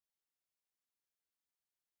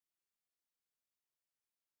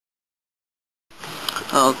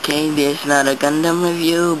Okay, this is not a Gundam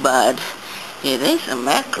review, but it is a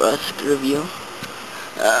Macross review.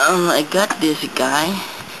 I got this guy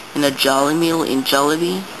in a Jolly meal in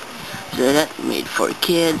Jollibee. So that's made for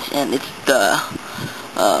kids, and it's the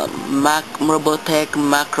Robotech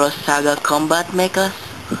Macross Saga Combat Mechas.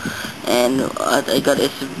 And what I got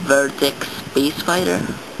is Vertex Space Fighter.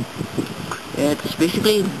 It's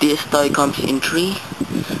basically this toy comes in three.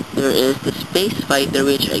 There is the Space Fighter,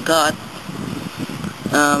 which I got.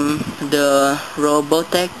 The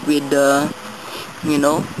Robotech with the,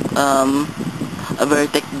 a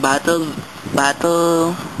Vertex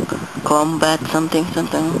battle combat something,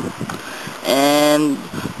 and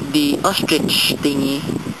the ostrich thingy,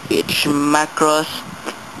 which Macross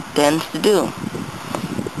tends to do.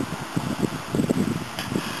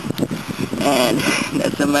 And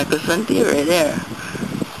that's a Macross Frontier right there.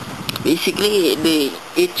 Basically,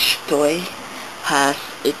 each toy has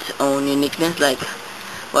its own uniqueness. Like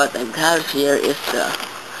what I have here is the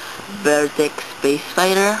Vertex Space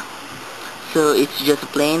Fighter. So it's just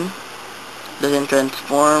plain, doesn't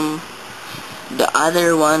transform. The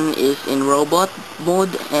other one is in robot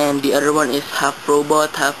mode, and the other one is half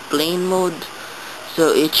robot, half plane mode.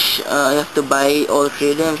 So each you have to buy all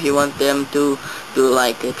three of them if you want them to do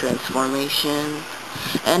like a transformation.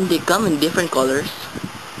 And they come in different colors.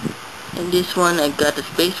 And this one I got the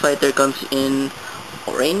Space Fighter comes in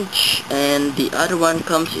orange, and the other one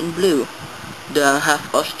comes in blue. The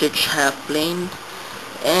half ostrich, half plane.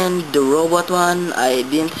 And the robot one, I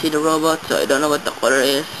didn't see the robot, so I don't know what the color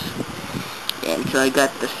is. And so I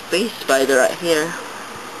got the Space Fighter right here,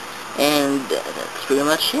 and that's pretty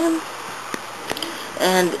much him.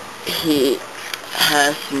 And he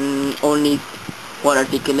has only one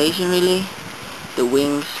articulation really. The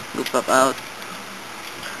wings will pop out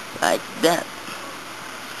like that.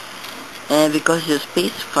 And because he's a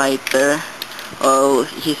Space Fighter,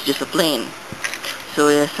 he's just a plane. So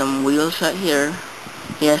he has some wheels right here.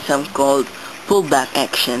 He has some called pullback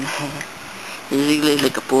action. Basically it's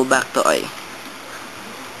like a pullback toy.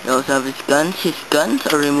 He also have his guns. His guns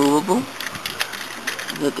are removable.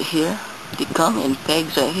 Look here. They come in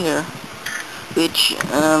pegs right here, which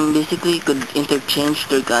basically could interchange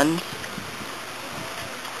their guns.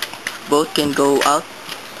 Both can go out.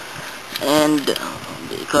 And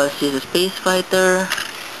because he's a Space Fighter,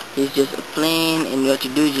 he's just a plane, and what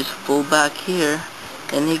you do is just pull back here,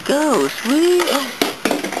 and he goes. Whee!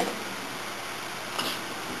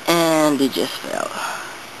 And he just fell.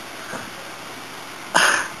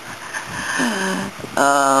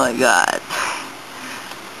 Oh my god.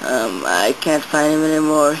 I can't find him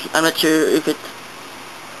anymore. I'm not sure if it's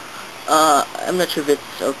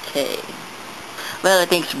okay. Well, I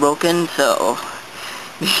think it's broken, so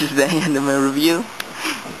this is the end of my review.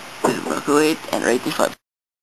 This is Brock 08 and rating 5.